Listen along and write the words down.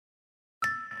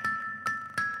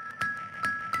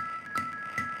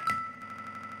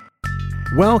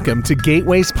Welcome to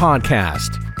Gateway's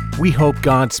podcast. We hope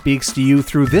God speaks to you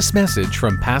through this message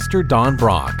from Pastor Don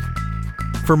Brock.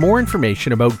 For more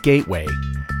information about Gateway,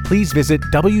 please visit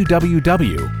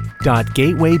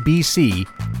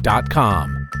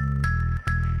www.gatewaybc.com.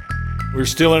 We're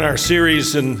still in our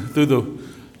series and through the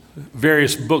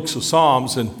various books of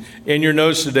Psalms, and in your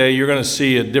notes today, you're going to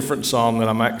see a different psalm that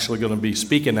I'm actually going to be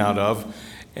speaking out of.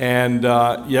 And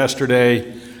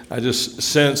yesterday, I just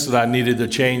sensed that I needed to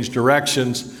change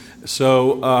directions.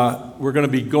 So we're going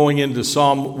to be going into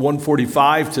Psalm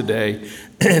 145 today.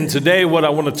 And today, what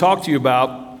I want to talk to you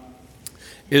about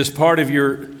is part of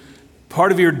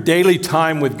your daily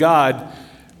time with God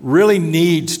really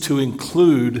needs to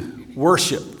include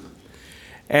worship.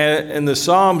 And the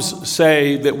Psalms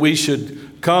say that we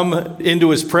should come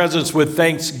into His presence with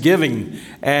thanksgiving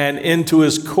and into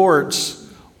His courts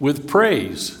with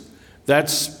praise.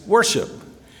 That's worship.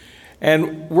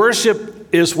 And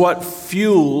worship is what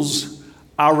fuels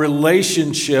our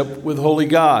relationship with Holy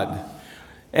God.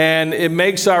 And it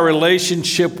makes our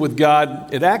relationship with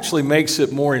God, it actually makes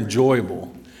it more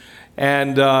enjoyable.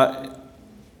 And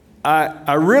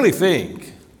I really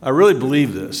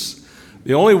believe this.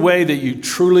 The only way that you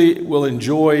truly will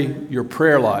enjoy your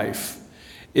prayer life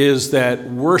is that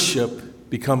worship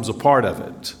becomes a part of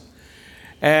it.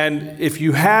 And if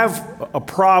you have a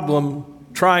problem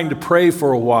trying to pray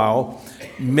for a while,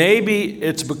 maybe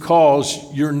it's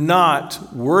because you're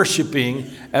not worshiping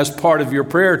as part of your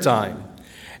prayer time.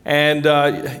 And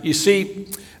you see,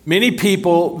 many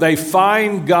people, they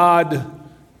find God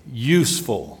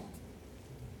useful.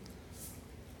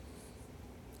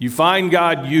 You find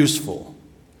God useful.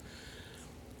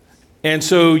 And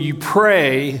so you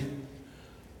pray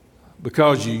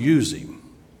because you use Him.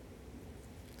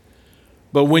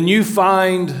 But when you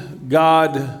find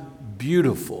God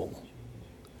beautiful,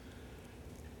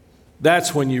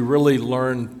 that's when you really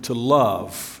learn to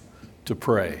love to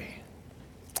pray.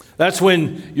 That's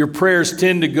when your prayers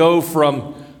tend to go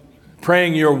from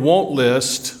praying your want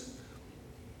list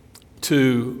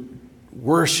to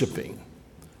worshiping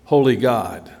Holy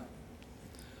God.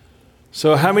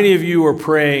 So how many of you are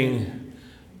praying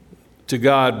to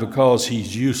God because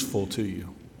He's useful to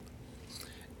you?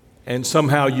 And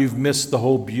somehow you've missed the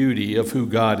whole beauty of who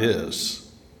God is.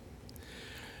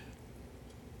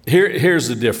 Here's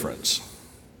the difference.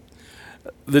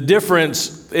 The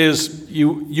difference is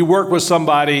you work with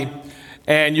somebody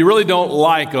and you really don't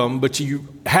like them, but you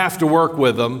have to work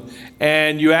with them,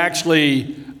 and you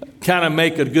actually kind of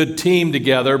make a good team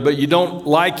together, but you don't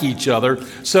like each other.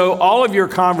 So all of your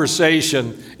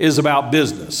conversation is about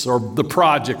business or the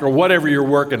project or whatever you're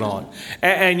working on.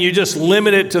 And you just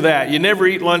limit it to that. You never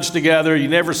eat lunch together. You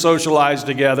never socialize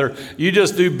together. You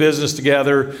just do business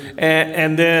together.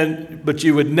 But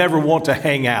you would never want to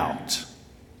hang out.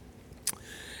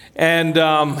 And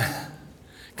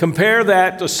compare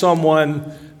that to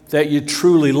someone that you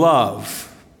truly love.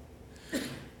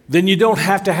 Then you don't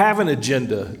have to have an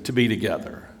agenda to be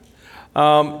together.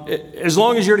 As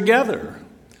long as you're together.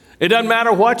 It doesn't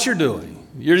matter what you're doing.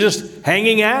 You're just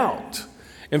hanging out.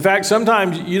 In fact,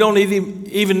 sometimes you don't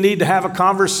even need to have a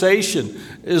conversation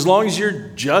as long as you're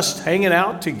just hanging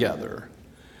out together.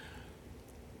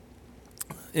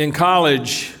 In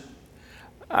college,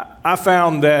 I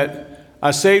found that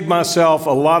I saved myself a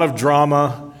lot of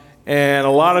drama and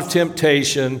a lot of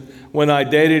temptation when I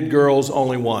dated girls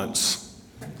only once.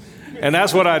 And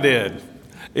that's what I did.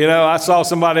 You know, I saw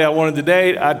somebody I wanted to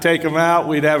date, I'd take them out,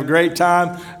 we'd have a great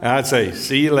time, and I'd say,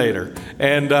 see you later.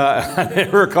 And I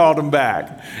never called them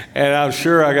back. And I'm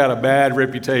sure I got a bad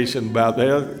reputation about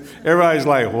that. Everybody's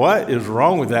like, what is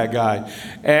wrong with that guy?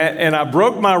 And I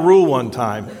broke my rule one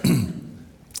time.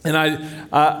 And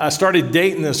I started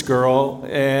dating this girl,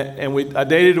 and I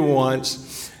dated her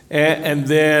once, and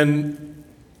then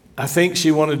I think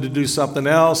she wanted to do something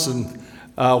else, and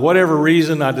whatever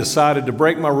reason, I decided to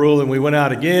break my rule, and we went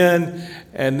out again,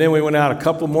 and then we went out a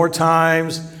couple more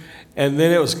times, and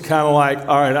then it was kind of like,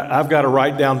 all right, I've got to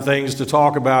write down things to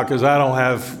talk about because I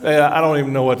don't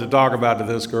even know what to talk about to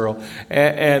this girl,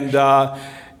 and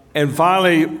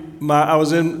finally, I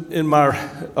was in my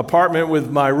apartment with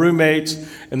my roommates,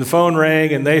 and the phone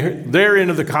rang, and their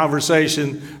end of the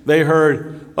conversation, they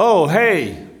heard, oh,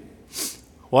 hey,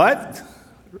 what?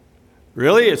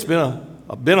 Really? It's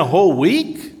been a whole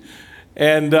week?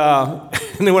 And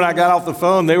then when I got off the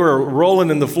phone, they were rolling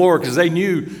in the floor because they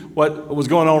knew what was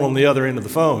going on the other end of the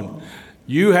phone.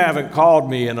 You haven't called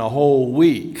me in a whole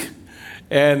week.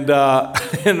 And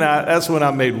that's when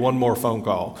I made one more phone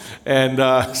call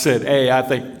and said, hey, I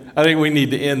think we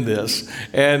need to end this.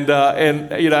 And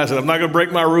I said, I'm not going to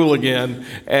break my rule again.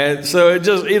 And so it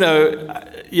just,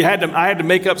 I had to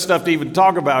make up stuff to even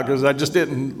talk about because I just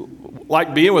didn't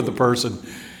like being with the person.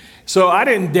 So I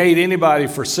didn't date anybody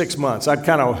for 6 months. I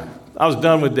was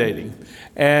done with dating.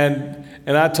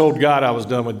 And I told God I was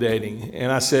done with dating.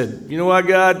 And I said, you know what,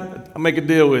 God? I'll make a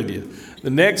deal with you. The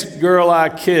next girl I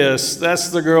kiss, that's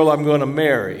the girl I'm going to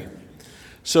marry.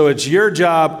 So it's your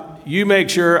job. You make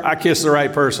sure I kiss the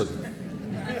right person.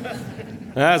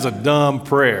 That's a dumb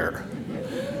prayer.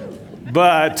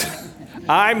 But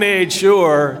I made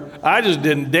sure I just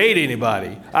didn't date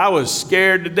anybody. I was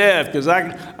scared to death because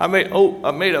I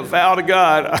made a vow to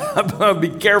God. I'm going to be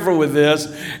careful with this.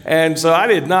 And so I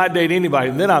did not date anybody.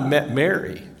 And then I met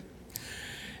Mary.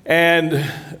 And,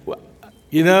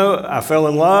 you know, I fell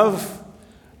in love.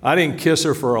 I didn't kiss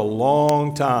her for a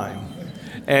long time.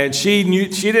 And she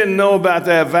didn't know about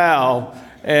that vow.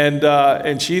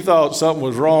 And she thought something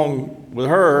was wrong with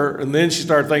her. And then she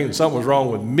started thinking something was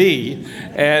wrong with me.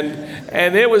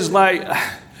 And it was like,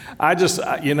 I'm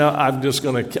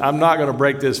not going to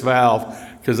break this vow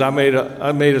because I made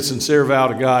a sincere vow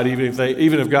to God,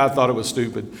 even if God thought it was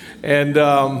stupid. And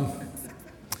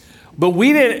but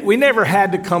we never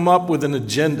had to come up with an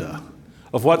agenda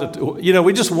of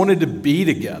we just wanted to be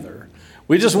together.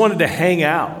 We just wanted to hang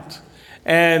out.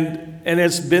 And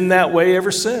it's been that way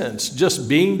ever since, just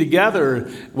being together,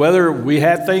 whether we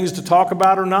had things to talk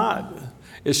about or not.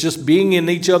 It's just being in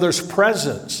each other's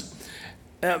presence.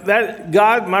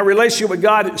 My relationship with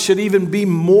God should even be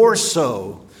more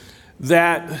so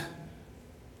that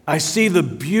I see the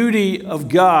beauty of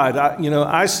God.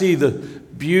 I see the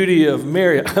beauty of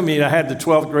Mary. I mean, I had the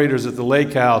 12th graders at the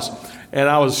lake house, and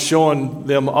I was showing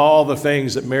them all the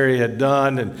things that Mary had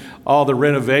done and all the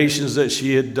renovations that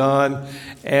she had done.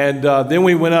 And then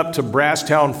we went up to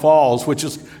Brasstown Falls, which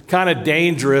is kind of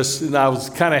dangerous, and I was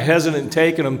kind of hesitant in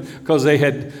taking them because they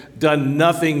had done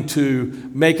nothing to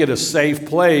make it a safe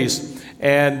place,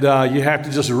 and you have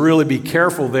to just really be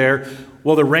careful there.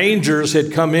 Well, the rangers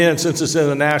had come in, since it's in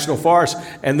the National Forest,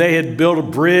 and they had built a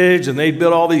bridge, and they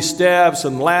built all these steps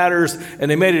and ladders,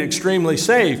 and they made it extremely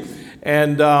safe.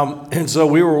 And so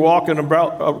we were walking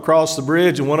across the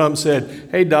bridge, and one of them said,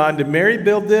 "Hey, Don, did Mary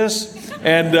build this?"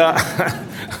 And I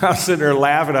was sitting there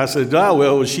laughing. I said, "Oh,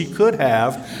 well, she could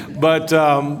have." But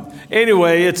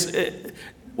anyway,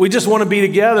 we just want to be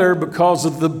together because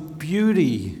of the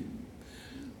beauty.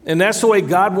 And that's the way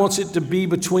God wants it to be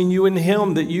between you and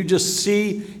Him, that you just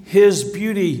see His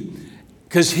beauty.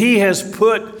 Because He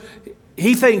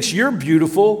thinks you're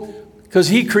beautiful because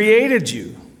He created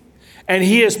you. And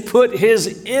He has put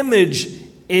His image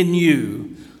in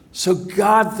you. So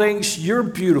God thinks you're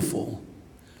beautiful.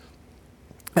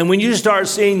 And when you start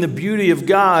seeing the beauty of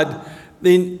God,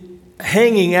 then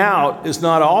hanging out is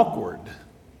not awkward.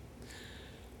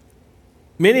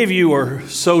 Many of you are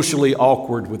socially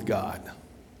awkward with God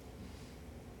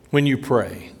when you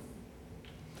pray.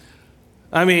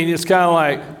 I mean, it's kind of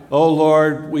like, "Oh,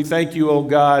 Lord, we thank you, oh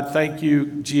God. Thank you,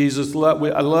 Jesus.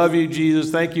 I love you,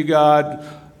 Jesus. Thank you, God,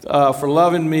 for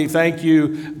loving me. Thank you.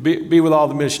 Be with all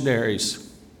the missionaries."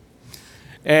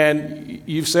 And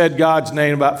you've said God's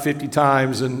name about 50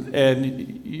 times,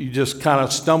 and you just kind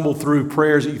of stumble through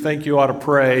prayers that you think you ought to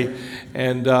pray.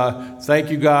 And thank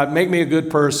you, God. Make me a good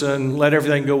person. Let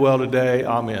everything go well today.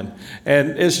 Amen.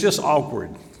 And it's just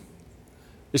awkward.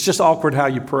 It's just awkward how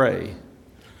you pray.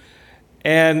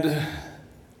 And,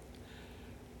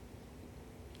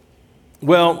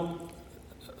 well,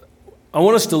 I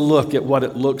want us to look at what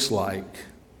it looks like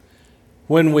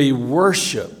when we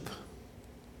worship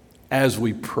as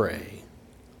we pray.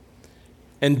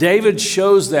 And David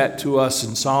shows that to us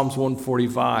in Psalms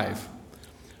 145.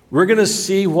 We're going to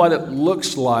see what it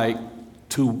looks like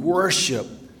to worship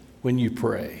when you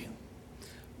pray.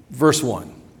 Verse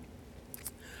 1.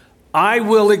 "I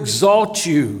will exalt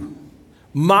you,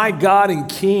 my God and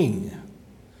King,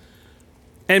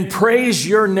 and praise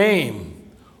your name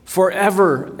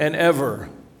forever and ever.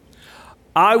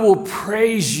 I will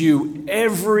praise you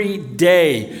every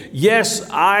day. Yes,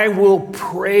 I will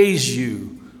praise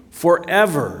you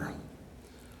forever."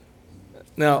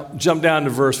 Now, jump down to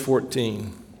verse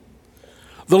 14.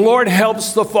 "The Lord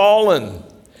helps the fallen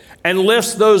and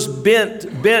lifts those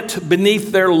bent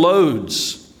beneath their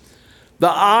loads. The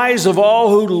eyes of all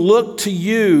who look to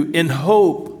you in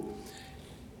hope,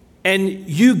 and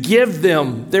you give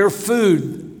them their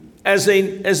food as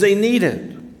they need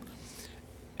it.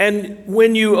 And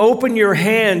when you open your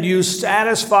hand, you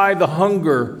satisfy the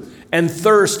hunger and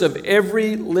thirst of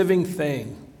every living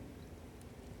thing.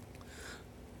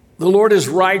 The Lord is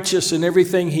righteous in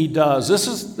everything He does." This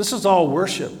is all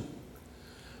worship.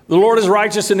 The Lord is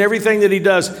righteous in everything that He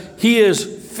does. He is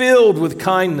filled with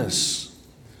kindness.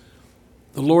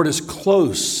 The Lord is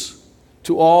close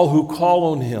to all who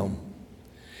call on him.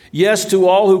 Yes, to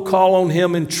all who call on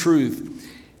him in truth.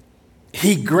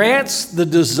 He grants the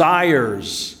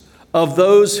desires of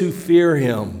those who fear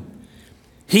him.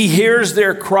 He hears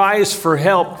their cries for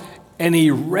help, and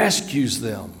he rescues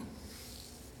them.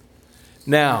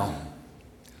 Now,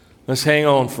 let's hang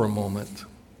on for a moment.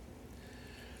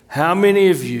 How many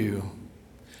of you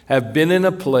have been in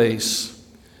a place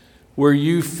where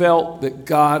you felt that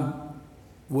God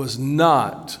was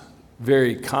not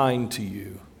very kind to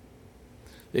you,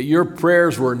 that your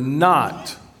prayers were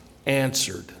not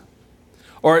answered,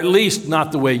 or at least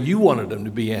not the way you wanted them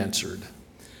to be answered?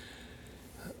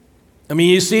 I mean,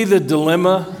 you see the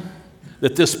dilemma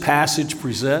that this passage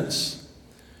presents?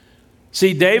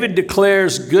 See, David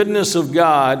declares goodness of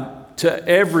God to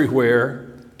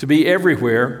be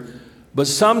everywhere, but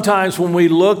sometimes when we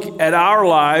look at our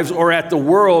lives or at the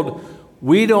world,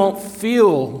 we don't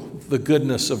feel the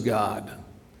goodness of God.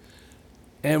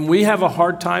 And we have a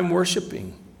hard time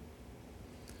worshiping.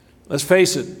 Let's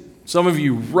face it, some of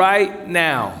you right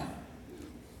now,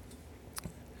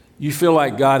 you feel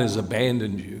like God has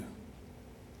abandoned you.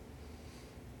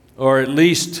 Or at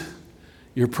least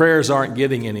your prayers aren't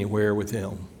getting anywhere with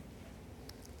him.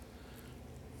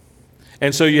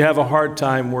 And so you have a hard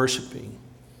time worshiping.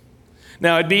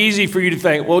 Now, it'd be easy for you to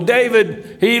think, well,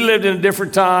 David, he lived in a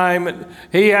different time.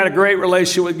 He had a great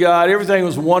relationship with God. Everything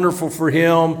was wonderful for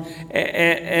him.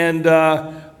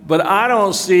 But I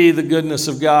don't see the goodness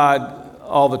of God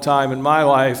all the time in my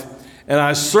life. And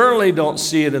I certainly don't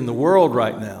see it in the world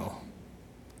right now.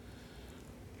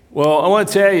 Well, I want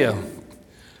to tell you,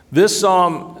 this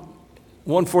Psalm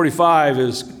 145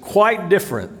 is quite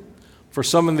different for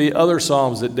some of the other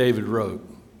Psalms that David wrote.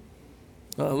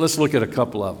 Let's look at a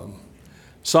couple of them.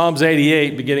 Psalms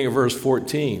 88, beginning of verse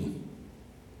 14.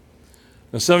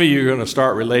 Now, some of you are going to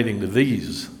start relating to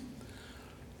these.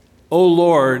 O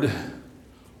Lord,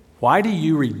 why do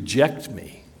you reject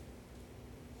me?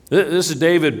 This is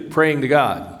David praying to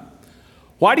God.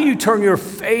 Why do you turn your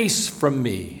face from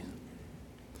me?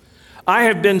 I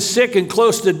have been sick and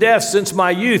close to death since my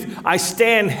youth. I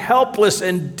stand helpless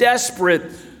and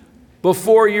desperate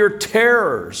before your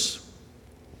terrors.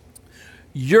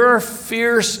 Your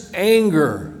fierce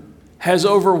anger has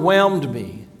overwhelmed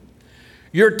me.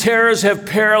 Your terrors have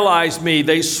paralyzed me.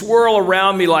 They swirl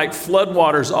around me like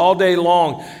floodwaters all day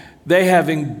long. They have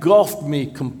engulfed me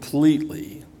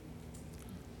completely.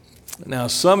 Now,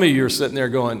 some of you are sitting there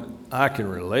going, I can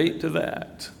relate to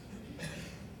that.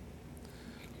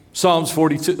 Psalms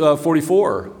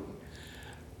 44.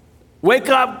 Wake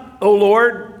up, O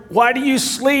Lord. Why do you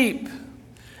sleep?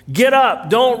 Get up.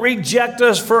 Don't reject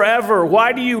us forever.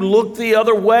 Why do you look the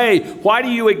other way? Why do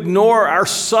you ignore our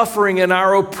suffering and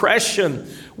our oppression?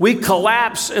 We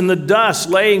collapse in the dust,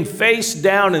 laying face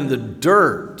down in the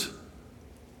dirt.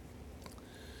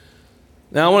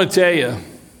 Now, I want to tell you,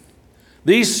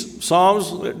 these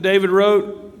Psalms that David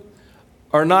wrote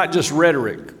are not just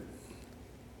rhetoric.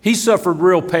 He suffered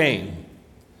real pain.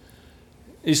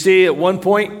 You see, at one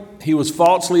point, he was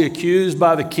falsely accused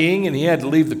by the king and he had to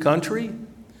leave the country.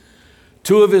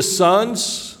 2 of his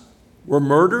sons were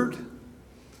murdered.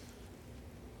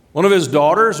 One of his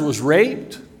daughters was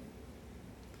raped.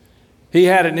 He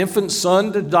had an infant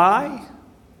son to die.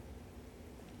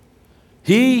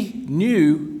 He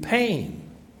knew pain.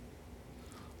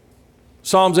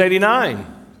 Psalms 89.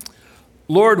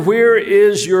 Lord, where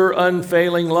is your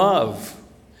unfailing love?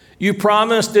 You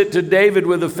promised it to David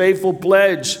with a faithful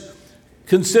pledge.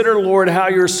 Consider, Lord, how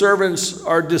your servants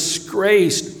are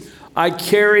disgraced. I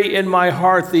carry in my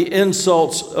heart the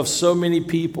insults of so many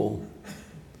people.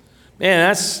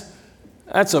 Man,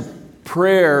 that's a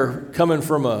prayer coming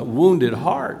from a wounded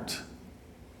heart.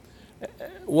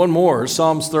 One more,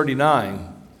 Psalms 39.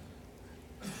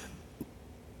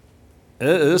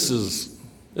 This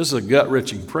is a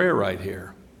gut-wrenching prayer right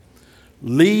here.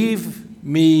 Leave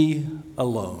me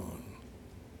alone,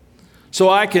 so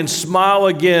I can smile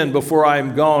again before I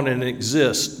am gone and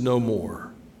exist no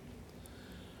more.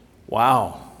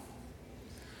 Wow.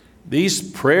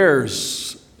 These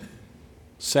prayers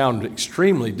sound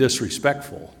extremely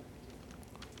disrespectful.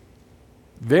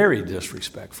 Very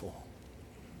disrespectful.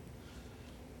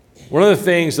 One of the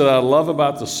things that I love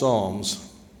about the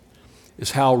Psalms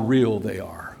is how real they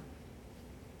are.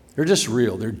 They're just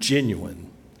real. They're genuine.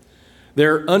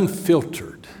 They're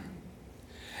unfiltered.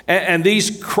 And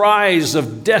these cries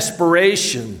of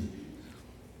desperation,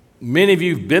 many of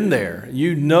you have been there.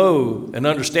 You know and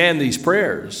understand these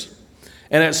prayers.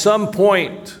 And at some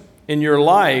point in your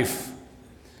life,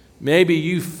 maybe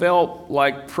you felt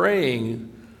like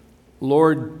praying,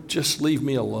 Lord, just leave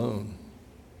me alone.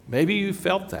 Maybe you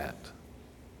felt that.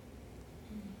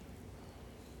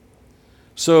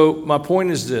 So my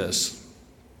point is this.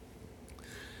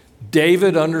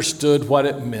 David understood what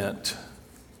it meant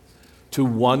to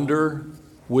wonder,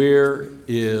 where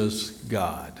is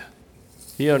God?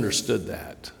 He understood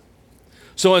that.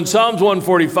 So in Psalms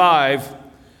 145,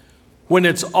 when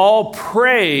it's all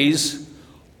praise,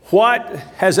 what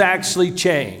has actually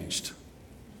changed?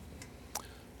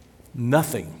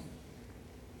 Nothing.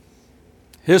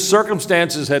 His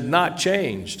circumstances had not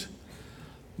changed.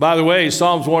 By the way,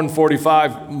 Psalms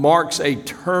 145 marks a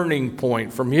turning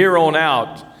point. From here on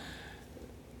out,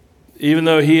 even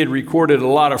though he had recorded a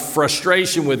lot of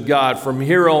frustration with God, from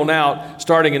here on out,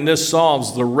 starting in this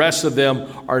Psalms, the rest of them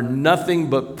are nothing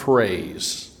but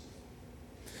praise.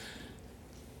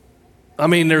 I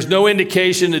mean, there's no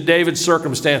indication that David's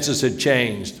circumstances had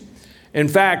changed. In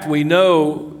fact, we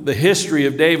know the history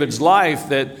of David's life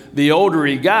that the older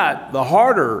he got, the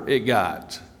harder it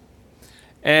got.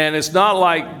 And it's not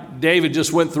like David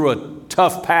just went through a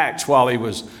tough patch while he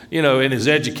was, in his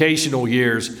educational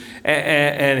years,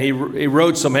 and he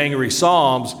wrote some angry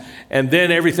psalms, and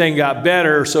then everything got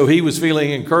better, so he was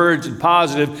feeling encouraged and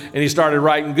positive, and he started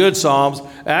writing good psalms.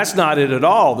 That's not it at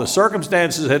all. The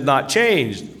circumstances had not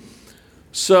changed.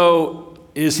 So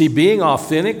is he being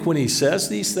authentic when he says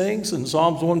these things in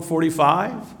Psalms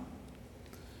 145?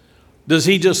 Does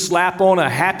he just slap on a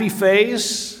happy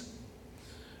face?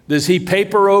 Does he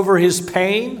paper over his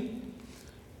pain?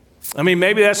 I mean,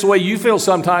 maybe that's the way you feel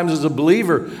sometimes as a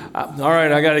believer. All right,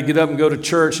 I got to get up and go to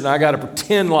church, and I got to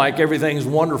pretend like everything's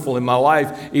wonderful in my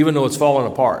life, even though it's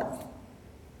falling apart.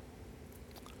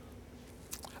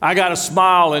 I got to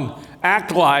smile and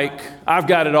act like I've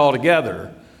got it all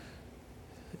together,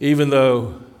 even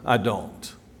though I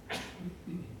don't.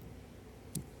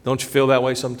 Don't you feel that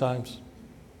way sometimes?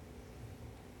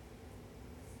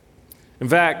 In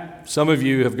fact, some of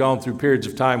you have gone through periods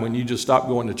of time when you just stopped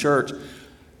going to church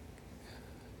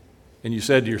and you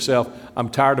said to yourself, I'm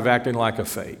tired of acting like a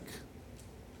fake.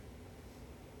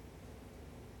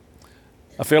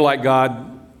 I feel like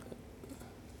God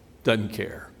doesn't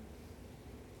care.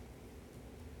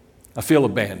 I feel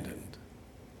abandoned.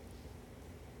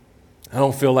 I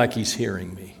don't feel like He's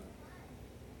hearing me.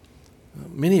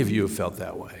 Many of you have felt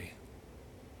that way.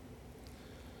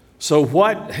 So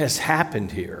what has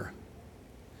happened here?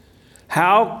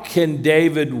 How can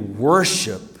David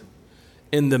worship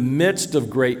in the midst of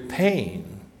great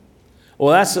pain?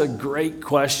 Well, that's a great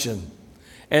question.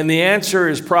 And the answer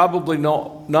is probably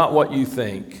not what you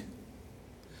think,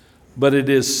 but it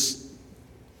is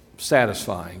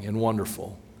satisfying and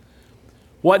wonderful.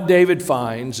 What David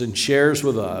finds and shares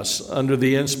with us under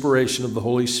the inspiration of the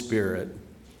Holy Spirit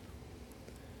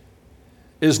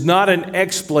is not an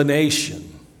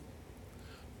explanation,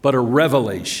 but a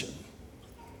revelation.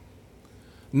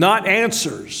 Not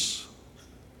answers,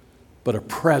 but a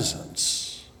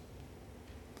presence.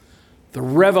 The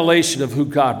revelation of who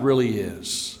God really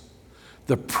is.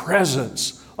 The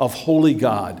presence of holy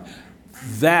God.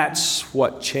 That's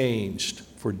what changed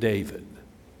for David.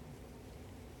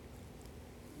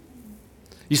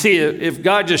 You see, if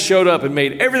God just showed up and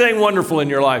made everything wonderful in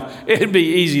your life, it'd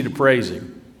be easy to praise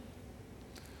Him.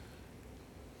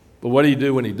 But what do you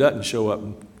do when He doesn't show up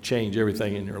and change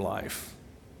everything in your life?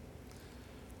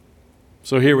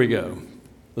 So here we go.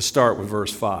 Let's start with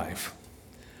verse 5.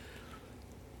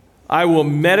 I will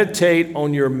meditate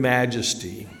on your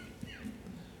majesty,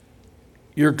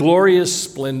 your glorious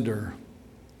splendor,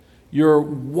 your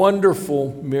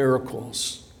wonderful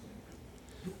miracles.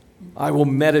 I will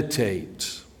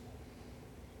meditate.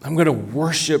 I'm going to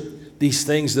worship these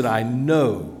things that I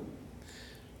know.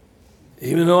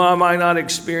 Even though I might not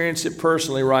experience it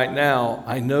personally right now,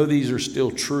 I know these are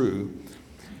still true.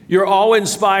 Your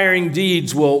awe-inspiring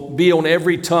deeds will be on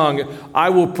every tongue. I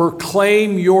will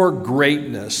proclaim your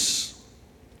greatness.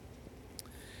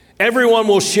 Everyone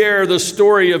will share the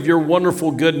story of your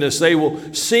wonderful goodness. They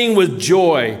will sing with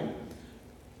joy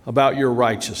about your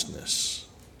righteousness.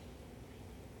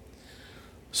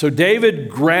 So David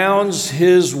grounds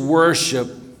his worship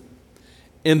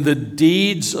in the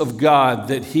deeds of God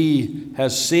that he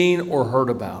has seen or heard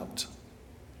about.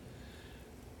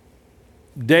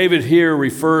 David here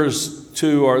refers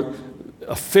to our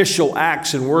official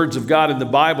acts and words of God in the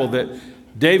Bible that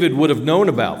David would have known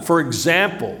about. For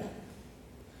example,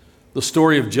 the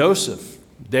story of Joseph.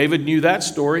 David knew that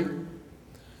story.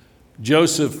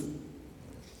 Joseph,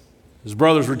 his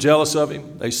brothers were jealous of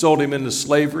him. They sold him into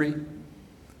slavery.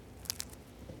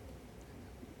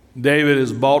 David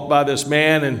is bought by this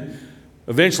man and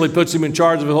eventually puts him in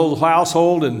charge of the whole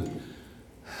household. And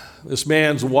this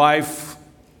man's wife,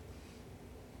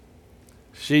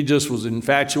 She just was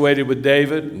infatuated with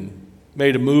David and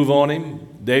made a move on him.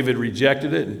 David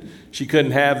rejected it, and she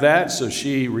couldn't have that, so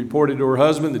she reported to her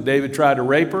husband that David tried to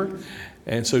rape her.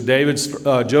 And so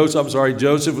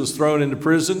Joseph was thrown into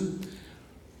prison.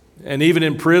 And even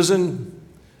in prison,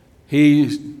 he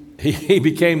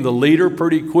became the leader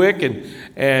pretty quick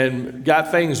and got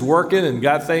things working and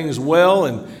got things well,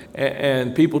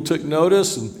 and people took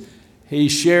notice. And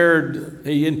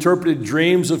he interpreted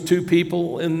dreams of two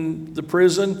people in the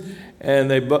prison,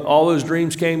 and all those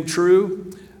dreams came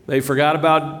true. They forgot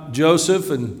about Joseph,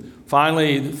 and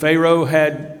finally Pharaoh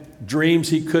had dreams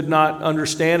he could not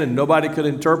understand, and nobody could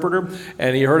interpret them.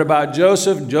 And he heard about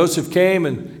Joseph, and Joseph came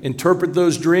and interpreted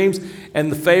those dreams.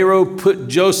 And the Pharaoh put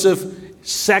Joseph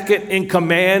second in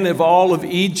command of all of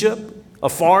Egypt, a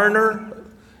foreigner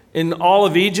in all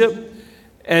of Egypt.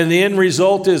 And the end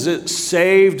result is it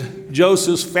saved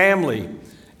Joseph's family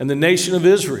and the nation of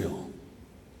Israel.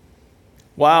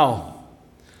 Wow.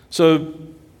 So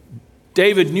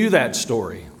David knew that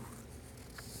story.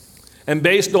 And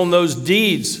based on those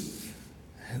deeds,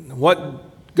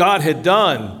 what God had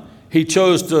done, he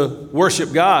chose to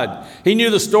worship God. He knew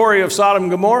the story of Sodom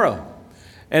and Gomorrah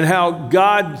and how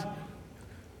God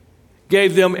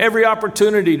gave them every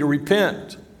opportunity to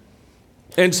repent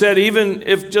and said even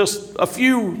if just a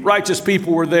few righteous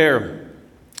people were there,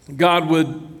 God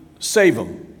would save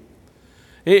them.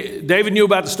 David knew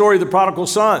about the story of the prodigal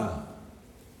son,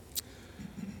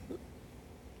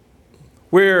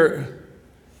 where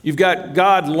you've got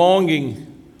God longing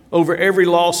over every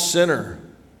lost sinner,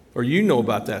 or you know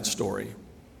about that story.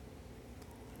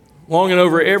 Longing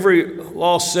over every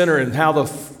lost sinner, and how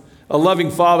a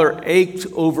loving father ached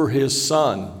over his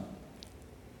son,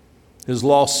 his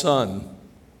lost son.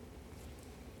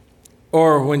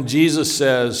 Or when Jesus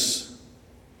says,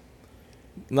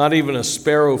 not even a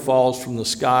sparrow falls from the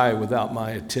sky without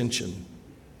my attention,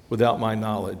 without my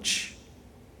knowledge.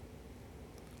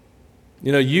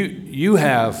 You know, you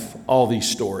have all these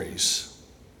stories.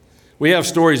 We have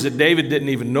stories that David didn't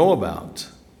even know about.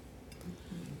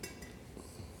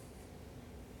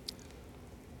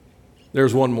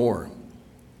 There's one more,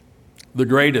 the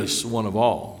greatest one of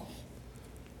all,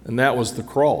 and that was the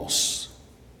cross.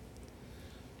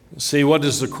 See, what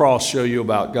does the cross show you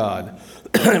about God?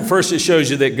 First, it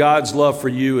shows you that God's love for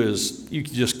you you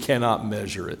just cannot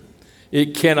measure it.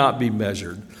 It cannot be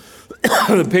measured.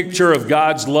 The picture of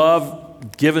God's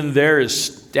love given there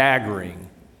is staggering.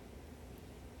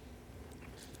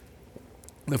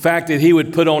 The fact that he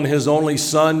would put on his only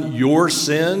son your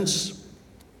sins.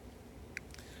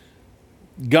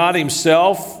 God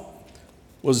himself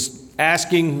was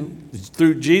asking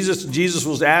through Jesus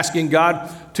was asking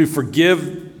God to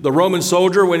forgive the Roman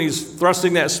soldier when he's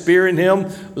thrusting that spear in him,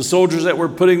 the soldiers that were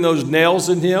putting those nails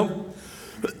in him.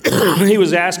 He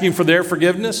was asking for their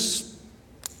forgiveness.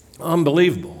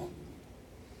 Unbelievable.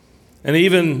 And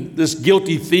even this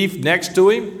guilty thief next to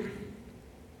him,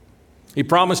 he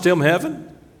promised him heaven.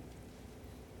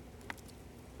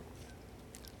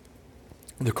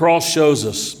 The cross shows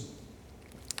us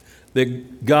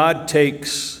that God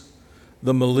takes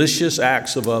the malicious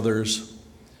acts of others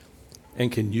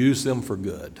and can use them for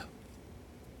good.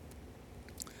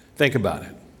 Think about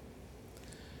it.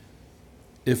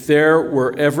 If there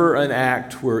were ever an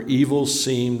act where evil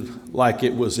seemed like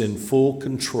it was in full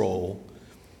control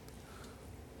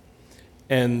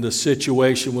and the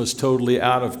situation was totally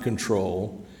out of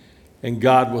control and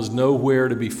God was nowhere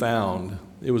to be found,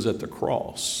 it was at the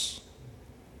cross.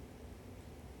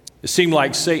 It seemed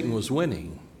like Satan was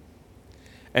winning.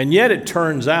 And yet it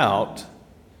turns out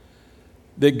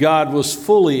that God was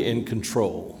fully in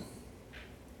control.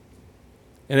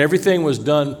 And everything was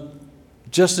done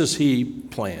just as he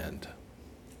planned.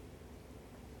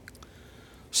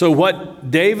 So what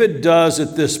David does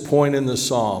at this point in the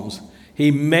Psalms,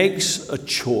 he makes a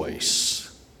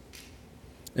choice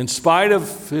in spite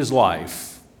of his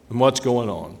life and what's going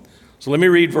on. So let me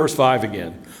read verse 5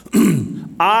 again.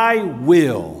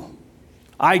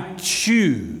 I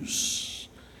choose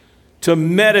to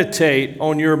meditate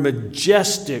on your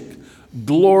majestic,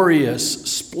 glorious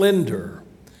splendor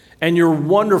and your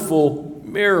wonderful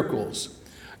miracles.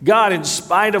 God, in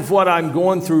spite of what I'm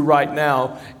going through right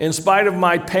now, in spite of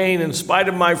my pain, in spite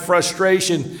of my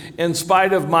frustration, in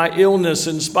spite of my illness,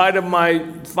 in spite of my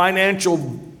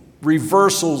financial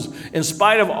reversals, in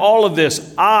spite of all of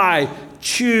this, I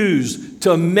choose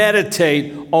to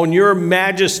meditate on your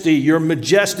majesty, your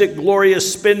majestic,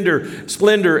 glorious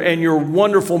splendor, and your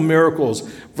wonderful miracles.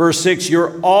 Verse 6,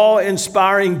 your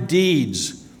awe-inspiring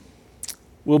deeds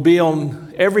will be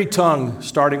on every tongue,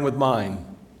 starting with mine.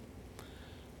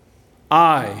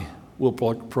 I will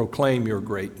proclaim your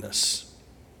greatness.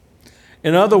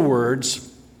 In other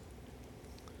words,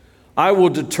 I will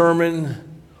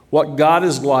determine what God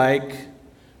is like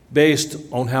based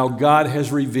on how God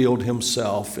has revealed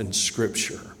himself in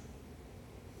Scripture.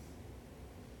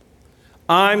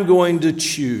 I'm going to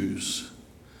choose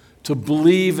to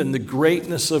believe in the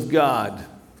greatness of God,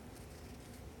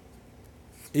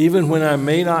 even when I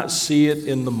may not see it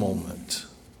in the moment.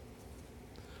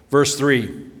 Verse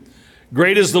 3,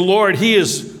 great is the Lord, he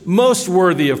is most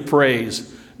worthy of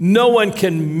praise. No one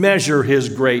can measure his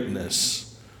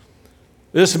greatness.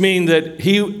 This means that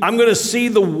I'm going to see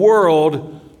the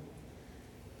world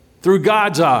through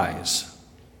God's eyes.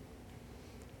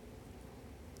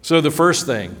 So the first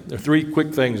thing, there are three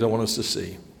quick things I want us to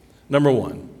see. Number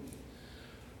one,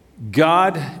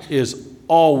 God is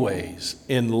always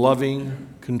in loving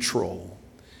control,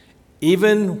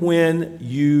 even when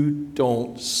you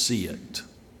don't see it.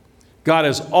 God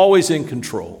is always in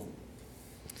control.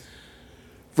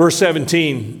 Verse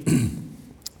 17,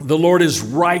 the Lord is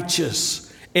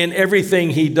righteous in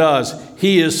everything he does.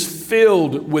 He is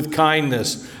filled with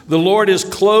kindness. The Lord is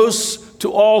close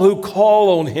to all who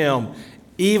call on him,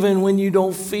 even when you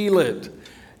don't feel it.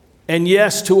 And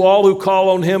yes, to all who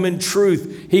call on him in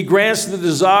truth, he grants the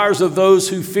desires of those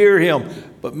who fear him,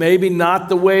 but maybe not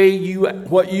the way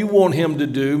what you want him to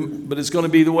do, but it's going to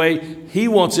be the way he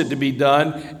wants it to be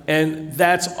done, and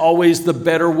that's always the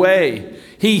better way.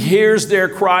 He hears their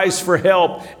cries for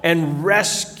help and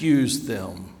rescues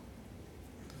them.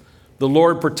 The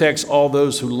Lord protects all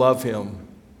those who love him,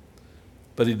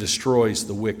 but he destroys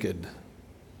the wicked.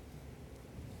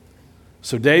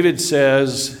 So David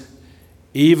says,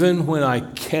 even when I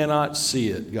cannot see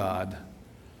it, God,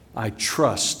 I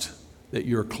trust that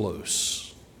you're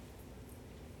close.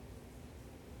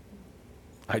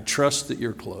 I trust that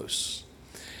you're close.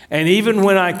 And even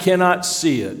when I cannot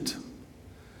see it,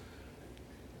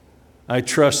 I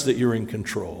trust that you're in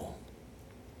control.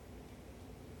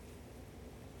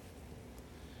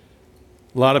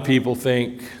 A lot of people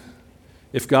think,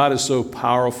 if God is so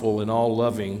powerful and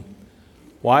all-loving,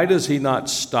 why does he not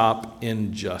stop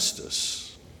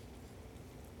injustice?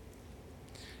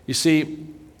 You see,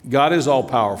 God is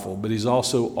all-powerful, but he's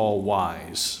also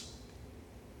all-wise.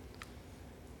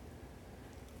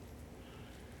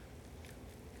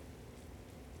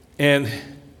 And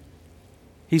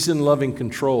he's in loving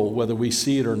control, whether we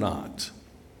see it or not.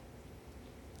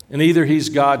 And either he's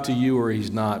God to you or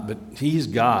he's not, but he's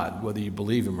God, whether you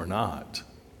believe him or not.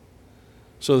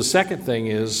 So the second thing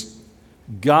is,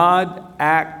 God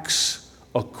acts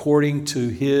according to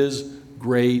his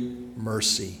great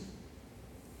mercy.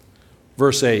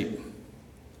 Verse 8,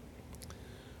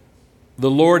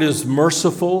 the Lord is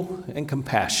merciful and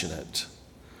compassionate,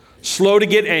 slow to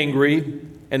get angry,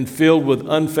 and filled with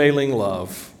unfailing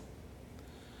love.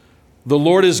 The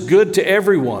Lord is good to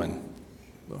everyone.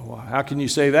 Well, how can you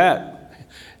say that?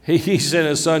 He sent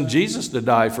his son Jesus to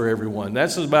die for everyone.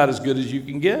 That's about as good as you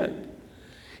can get.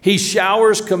 He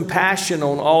showers compassion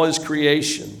on all his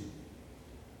creation.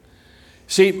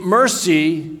 See,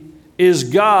 mercy is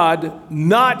God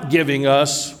not giving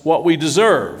us what we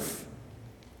deserve.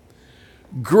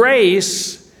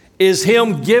 Grace is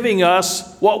him giving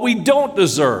us what we don't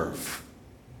deserve.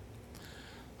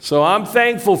 So I'm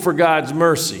thankful for God's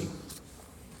mercy,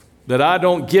 that I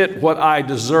don't get what I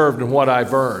deserved and what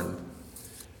I've earned.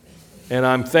 And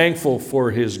I'm thankful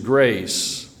for his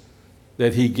grace,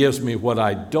 that he gives me what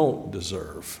I don't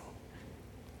deserve.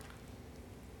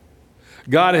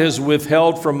 God has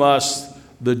withheld from us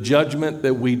the judgment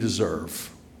that we deserve.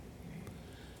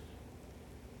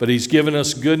 But he's given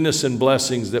us goodness and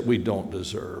blessings that we don't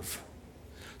deserve.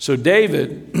 So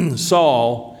David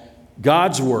saw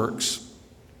God's works.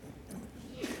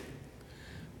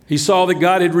 He saw that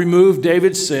God had removed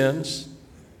David's sins.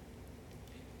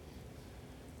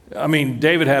 I mean,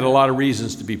 David had a lot of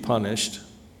reasons to be punished.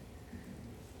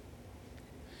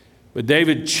 But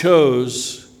David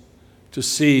chose to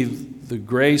see the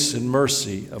grace and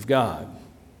mercy of God.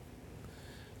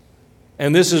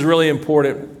 And this is really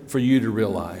important for you to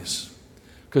realize,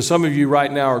 because some of you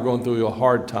right now are going through a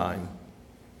hard time.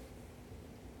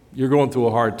 You're going through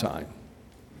a hard time.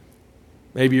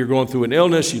 Maybe you're going through an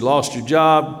illness, you lost your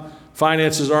job,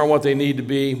 finances aren't what they need to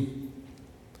be.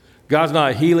 God's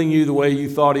not healing you the way you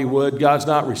thought he would. God's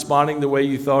not responding the way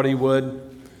you thought he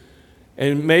would.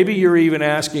 And maybe you're even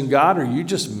asking God, are you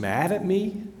just mad at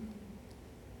me?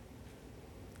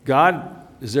 God,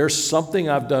 is there something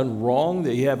I've done wrong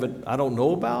that I don't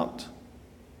know about?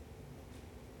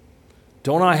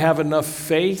 Don't I have enough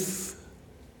faith?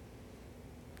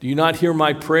 Do you not hear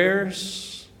my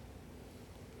prayers?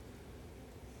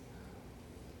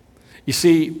 You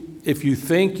see, if you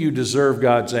think you deserve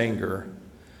God's anger,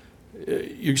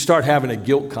 you start having a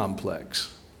guilt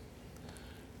complex.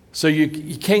 So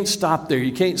you can't stop there.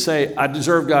 You can't say, I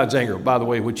deserve God's anger. By the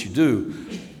way, what you do.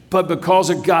 But because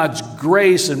of God's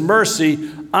grace and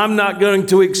mercy, I'm not going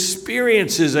to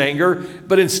experience his anger,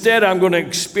 but instead I'm going to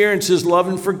experience his love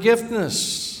and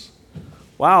forgiveness.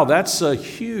 Wow, that's a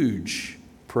huge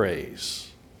praise.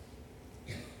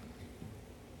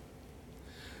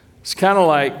 It's kind of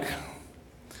like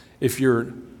if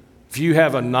you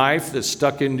have a knife that's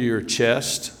stuck into your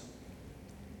chest.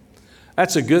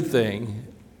 That's a good thing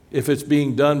if it's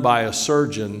being done by a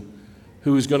surgeon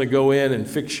who is going to go in and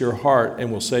fix your heart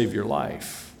and will save your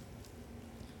life.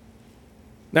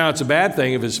 Now, it's a bad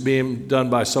thing if it's being done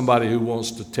by somebody who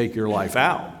wants to take your life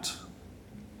out.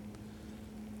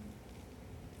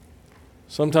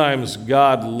 Sometimes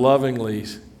God lovingly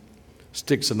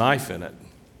sticks a knife in it,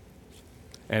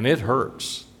 and it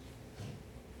hurts.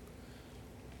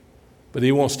 But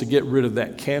he wants to get rid of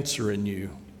that cancer in you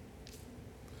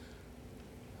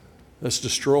that's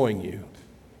destroying you.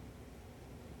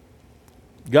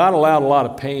 God allowed a lot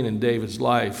of pain in David's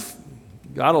life.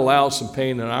 God allows some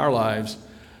pain in our lives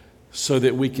so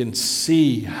that we can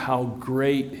see how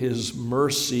great his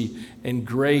mercy and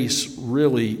grace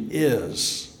really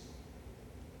is.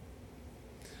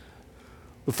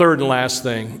 The third and last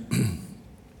thing,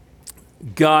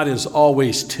 God is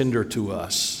always tender to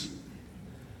us.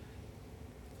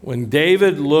 When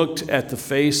David looked at the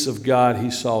face of God,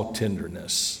 he saw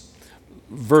tenderness.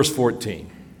 Verse 14.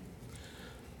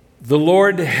 The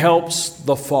Lord helps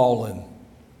the fallen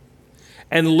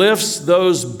and lifts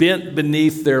those bent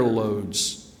beneath their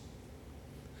loads.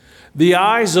 The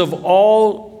eyes of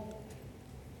all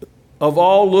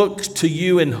look to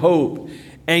you in hope,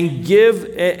 and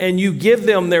you give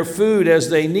them their food as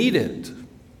they need it.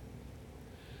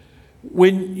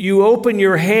 When you open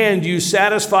your hand, you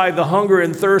satisfy the hunger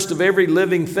and thirst of every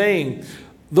living thing.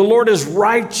 The Lord is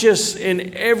righteous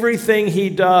in everything he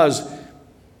does.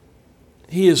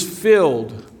 He is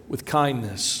filled with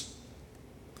kindness.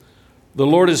 The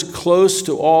Lord is close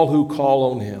to all who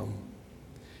call on him.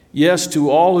 Yes, to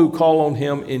all who call on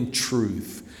him in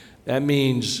truth. That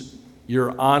means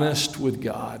you're honest with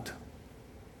God.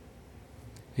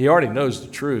 He already knows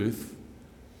the truth,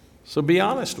 so be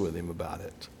honest with him about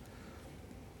it.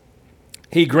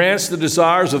 He grants the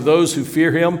desires of those who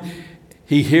fear him.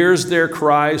 He hears their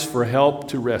cries for help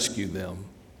to rescue them.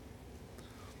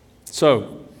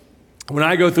 So, when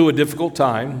I go through a difficult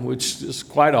time, which is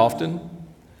quite often,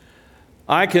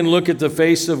 I can look at the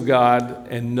face of God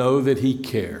and know that he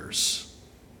cares.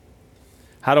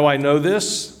 How do I know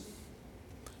this?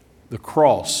 The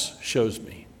cross shows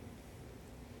me.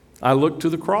 I look to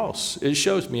the cross. It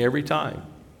shows me every time.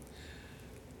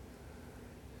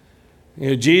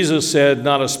 Jesus said,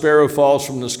 not a sparrow falls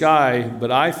from the sky, but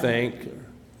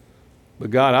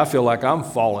God, I feel like I'm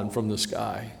falling from the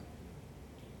sky.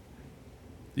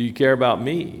 Do you care about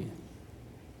me?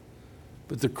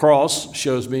 But the cross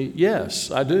shows me,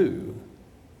 yes, I do.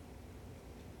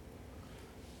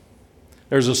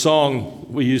 There's a song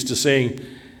we used to sing,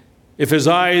 if his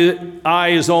eye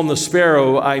is on the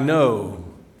sparrow, I know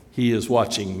he is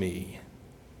watching me.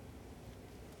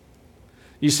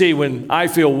 You see, when I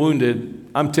feel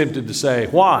wounded, I'm tempted to say,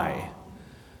 why?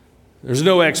 There's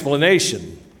no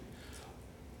explanation.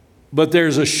 But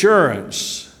there's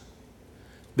assurance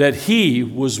that he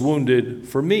was wounded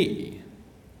for me.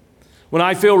 When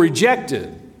I feel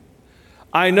rejected,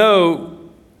 I know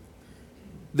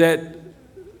that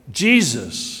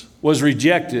Jesus was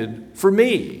rejected for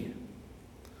me.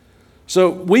 So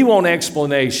we want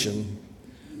explanation,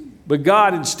 but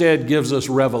God instead gives us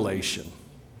revelation.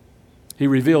 He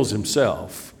reveals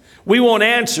himself. We want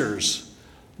answers,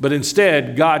 but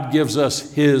instead God gives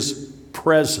us his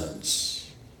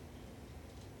presence.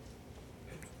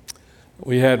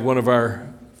 We had one of our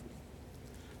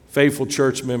faithful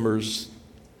church members,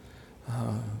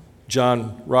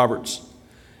 John Roberts,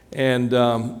 and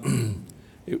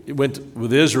he went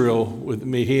with Israel with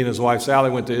me. He and his wife Sally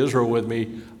went to Israel with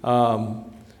me the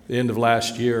end of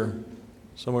last year,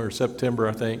 somewhere in September,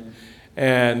 I think,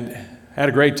 and had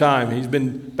a great time. He's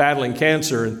been battling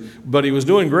cancer, but he was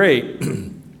doing great.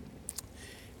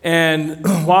 And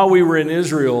while we were in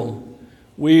Israel,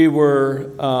 we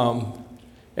were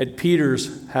at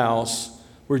Peter's house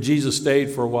where Jesus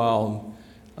stayed for a while.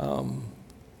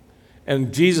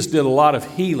 And Jesus did a lot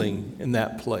of healing in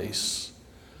that place.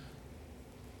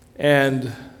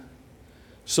 And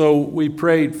so we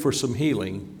prayed for some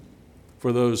healing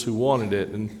for those who wanted it.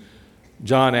 And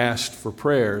John asked for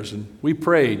prayers, and we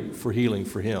prayed for healing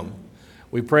for him.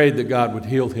 We prayed that God would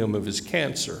heal him of his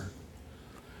cancer.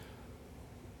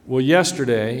 Well,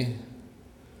 yesterday,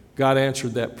 God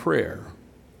answered that prayer.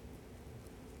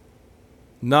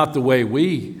 Not the way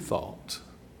we thought,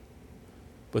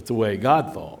 but the way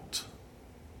God thought.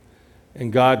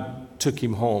 And God took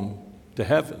him home to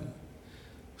heaven.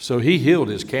 So he healed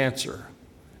his cancer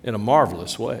in a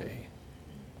marvelous way.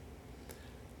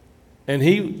 And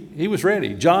he was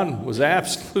ready. John was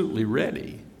absolutely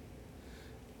ready.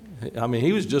 I mean,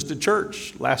 he was just at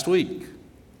church last week.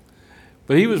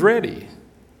 But he was ready.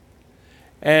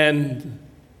 And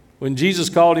when Jesus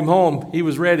called him home, he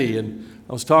was ready. And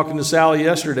I was talking to Sally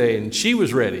yesterday, and she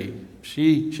was ready.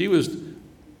 She was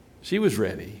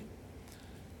ready.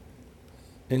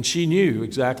 And she knew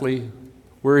exactly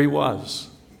where he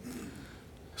was.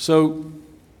 So,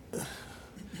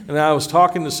 and I was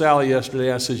talking to Sally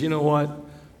yesterday. I said, you know what?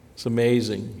 It's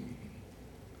amazing.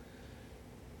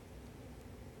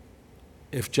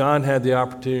 If John had the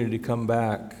opportunity to come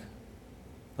back,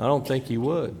 I don't think he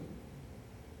would.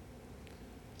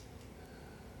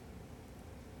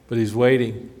 But he's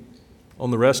waiting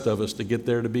on the rest of us to get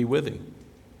there to be with him.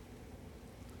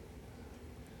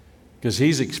 Because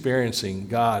he's experiencing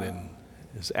God in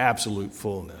his absolute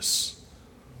fullness.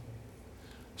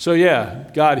 So yeah,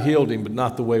 God healed him, but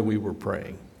not the way we were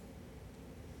praying.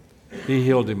 He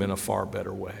healed him in a far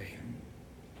better way.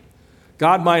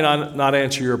 God might not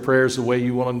answer your prayers the way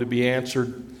you want them to be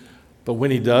answered, but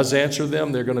when he does answer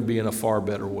them, they're going to be in a far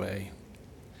better way.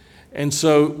 And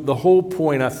so the whole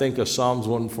point, I think, of Psalms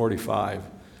 145,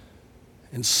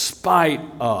 in spite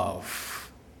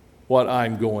of what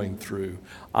I'm going through,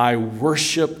 I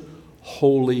worship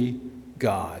holy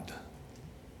God.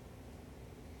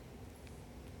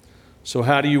 So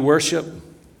how do you worship?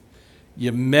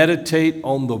 You meditate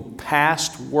on the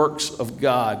past works of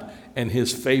God and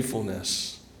his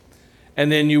faithfulness. And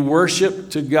then you worship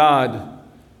to God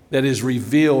that is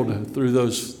revealed through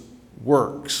those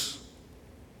works.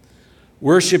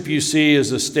 Worship, you see,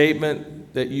 is a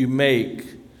statement that you make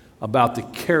about the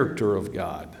character of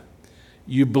God.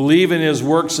 You believe in his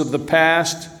works of the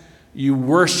past, you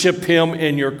worship him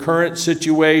in your current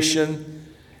situation,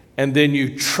 and then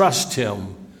you trust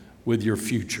him with your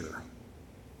future.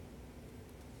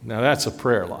 Now that's a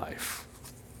prayer life.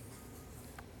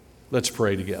 Let's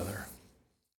pray together.